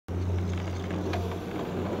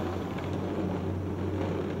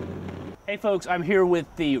Hey folks, I'm here with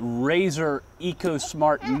the Razor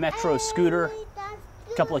Ecosmart Metro Scooter.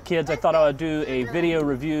 A couple of kids, I thought I would do a video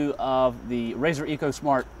review of the Razor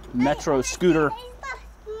Ecosmart Metro Scooter.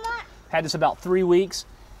 Had this about 3 weeks,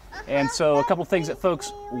 and so a couple of things that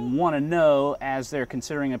folks want to know as they're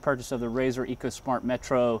considering a purchase of the Razor Ecosmart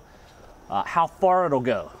Metro, how far it'll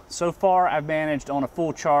go. So far I've managed on a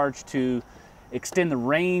full charge to extend the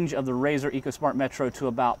range of the Razor Ecosmart Metro to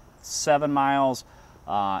about 7 miles.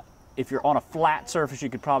 If you're on a flat surface, you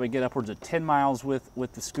could probably get upwards of 10 miles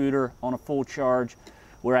with the scooter on a full charge.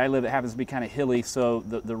 Where I live, it happens to be kind of hilly, so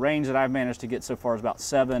the range that I've managed to get so far is about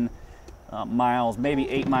 7 miles, maybe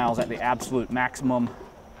 8 miles at the absolute maximum.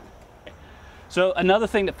 So another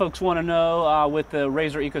thing that folks want to know with the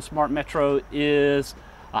Razor Ecosmart Metro is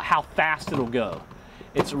how fast it'll go.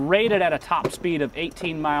 It's rated at a top speed of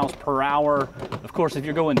 18 miles per hour. Of course, if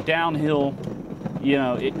you're going downhill, you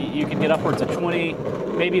know, you can get upwards of 20,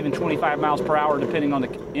 maybe even 25 miles per hour, depending on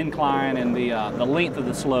the incline and the length of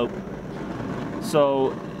the slope.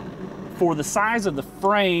 So for the size of the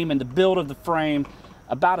frame and the build of the frame,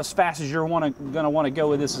 about as fast as you're going to want to go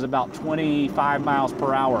with this is about 25 miles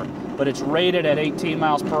per hour. But it's rated at 18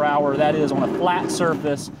 miles per hour. That is on a flat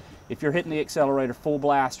surface. If you're hitting the accelerator full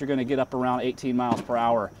blast, you're going to get up around 18 miles per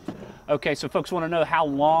hour. Okay, so folks want to know how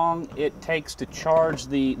long it takes to charge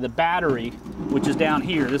the battery, which is down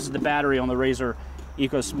here. This is the battery on the Razor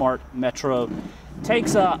Ecosmart Metro. It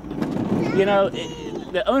takes, you know,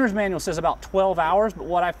 the owner's manual says about 12 hours, but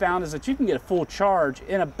what I found is that you can get a full charge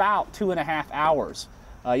in about 2.5 hours.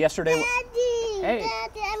 Yesterday, Daddy, hey,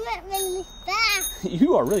 Daddy, I'm really fast.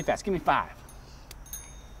 You are really fast. Give me 5.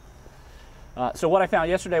 So what I found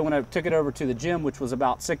yesterday when I took it over to the gym, which was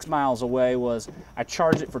about 6 miles away, was I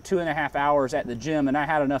charged it for 2.5 hours at the gym, and I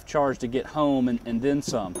had enough charge to get home and then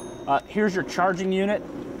some. Here's your charging unit.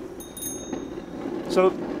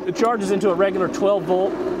 So it charges into a regular 12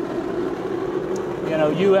 volt, you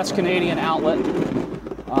know, US Canadian outlet.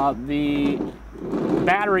 The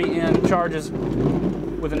battery end charges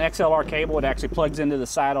with an XLR cable. It actually plugs into the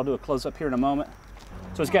side. I'll do a close up here in a moment.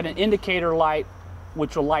 So it's got an indicator light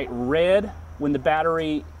which will light red when the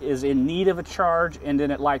battery is in need of a charge, and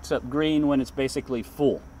then it lights up green when it's basically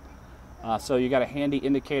full. So you got a handy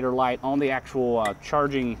indicator light on the actual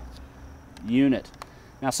charging unit.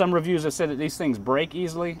 Now, some reviews have said that these things break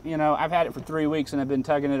easily. You know, I've had it for 3 weeks and I've been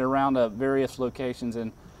tugging it around to various locations,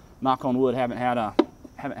 and knock on wood, haven't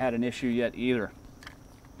had an issue yet either.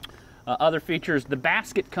 Other features: the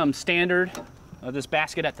basket comes standard. This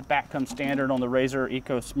basket at the back comes standard on the Razor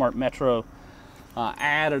Ecosmart Metro.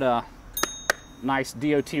 Added a nice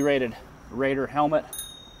DOT rated Raider helmet,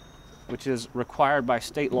 which is required by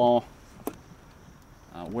state law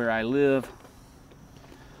where I live.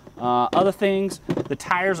 Other things, the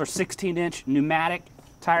tires are 16-inch pneumatic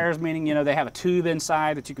tires, meaning, you know, they have a tube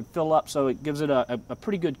inside that you can fill up, so it gives it a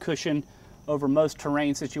pretty good cushion over most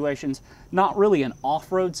terrain situations. Not really an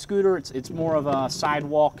off-road scooter, it's more of a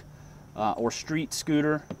sidewalk or street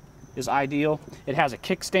scooter is ideal. It has a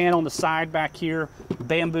kickstand on the side back here,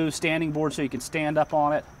 bamboo standing board so you can stand up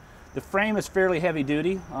on it. The frame is fairly heavy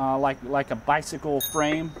duty, like a bicycle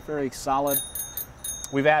frame, very solid.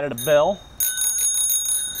 We've added a bell,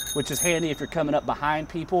 which is handy if you're coming up behind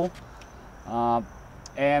people.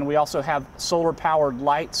 And we also have solar powered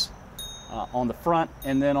lights on the front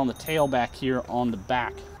and then on the tail back here on the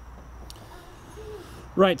back.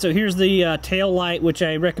 Right, so here's the tail light, which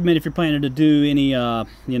I recommend if you're planning to do any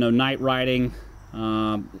you know, night riding.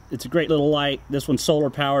 It's a great little light. This one's solar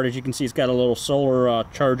powered. As you can see, it's got a little solar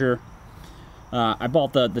charger. I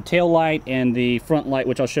bought the tail light and the front light,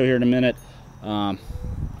 which I'll show here in a minute,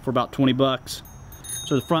 for about 20 bucks.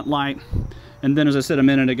 So the front light, and then as I said a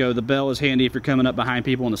minute ago, the bell is handy if you're coming up behind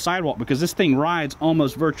people on the sidewalk, because this thing rides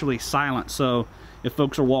almost virtually silent. So if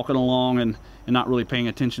folks are walking along and not really paying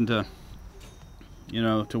attention to, you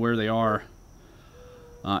know, to where they are,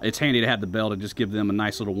 it's handy to have the bell to just give them a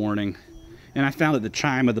nice little warning. And I found that the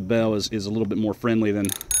chime of the bell is a little bit more friendly than,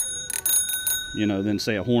 you know, than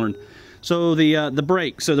say a horn. So the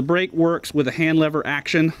brake. So the brake works with a hand lever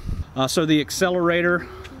action. So the accelerator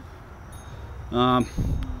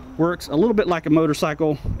works a little bit like a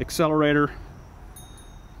motorcycle accelerator.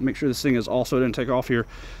 Make sure this thing is also didn't take off here.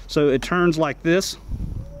 So it turns like this,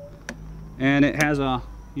 and it has a,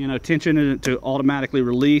 you know, tension in it to automatically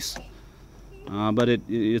release, but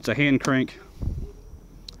it's a hand crank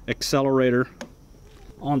accelerator.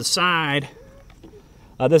 On the side,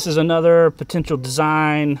 this is another potential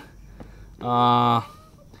design flaw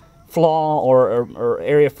or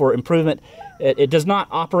area for improvement. It does not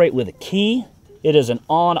operate with a key. It is an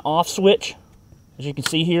on-off switch, as you can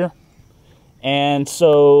see here. And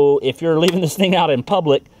so if you're leaving this thing out in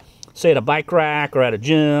public, say at a bike rack or at a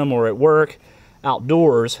gym or at work,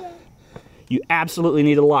 outdoors, you absolutely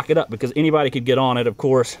need to lock it up, because anybody could get on it, of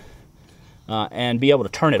course, and be able to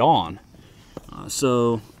turn it on.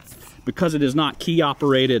 So because it is not key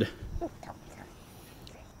operated,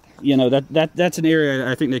 you know, that's an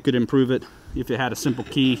area I think they could improve it if it had a simple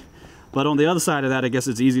key. But on the other side of that, I guess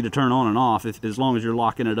it's easy to turn on and off as long as you're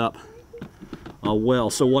locking it up well.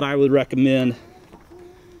 So what I would recommend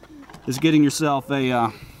is getting yourself a,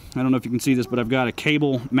 I don't know if you can see this, but I've got a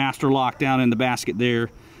cable master lock down in the basket there,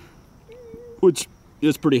 which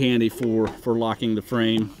is pretty handy for locking the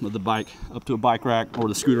frame of the bike up to a bike rack, or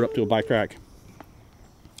the scooter up to a bike rack.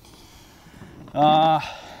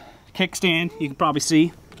 Kickstand, you can probably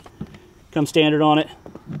see, comes standard on it.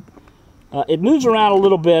 It moves around a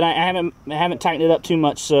little bit. I haven't tightened it up too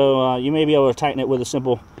much, so you may be able to tighten it with a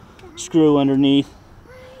simple screw underneath.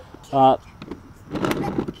 The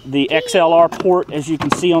XLR port, as you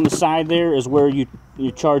can see on the side there, is where you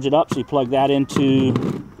charge it up. So you plug that into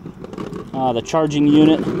the charging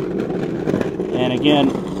unit, and again,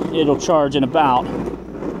 it'll charge in about,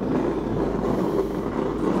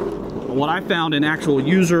 what I found in actual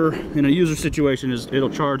in a user situation, is it'll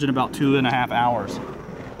charge in about 2.5 hours.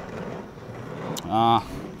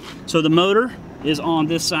 So the motor is on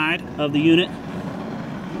this side of the unit.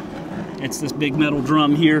 It's this big metal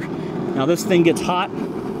drum here. Now this thing gets hot.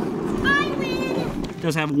 It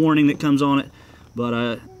does have a warning that comes on it,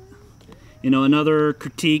 but you know, another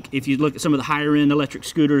critique, if you look at some of the higher end electric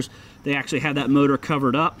scooters, they actually have that motor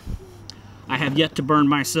covered up. I have yet to burn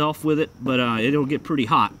myself with it, but it'll get pretty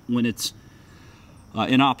hot when it's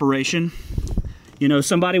in operation. You know,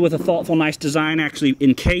 somebody with a thoughtful, nice design actually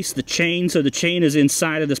encased the chain, so the chain is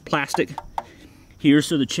inside of this plastic here,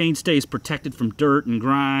 so the chain stays protected from dirt and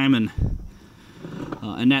grime and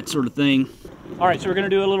that sort of thing. All right, so we're going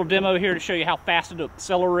to do a little demo here to show you how fast it'll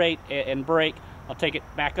accelerate and brake. I'll take it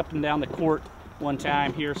back up and down the court one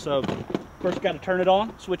time here. So first, got to turn it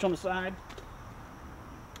on, switch on the side.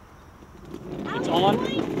 It's on.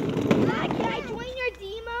 Can I join your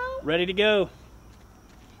demo? Ready to go.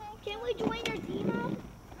 Can we join your demo?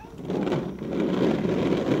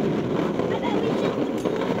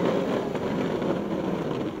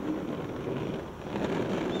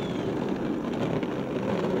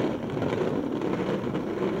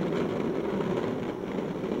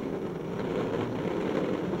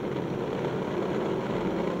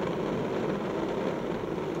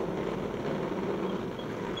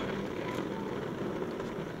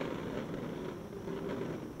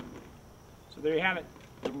 So there you have it,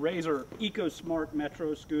 the Razor Ecosmart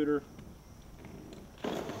Metro Scooter.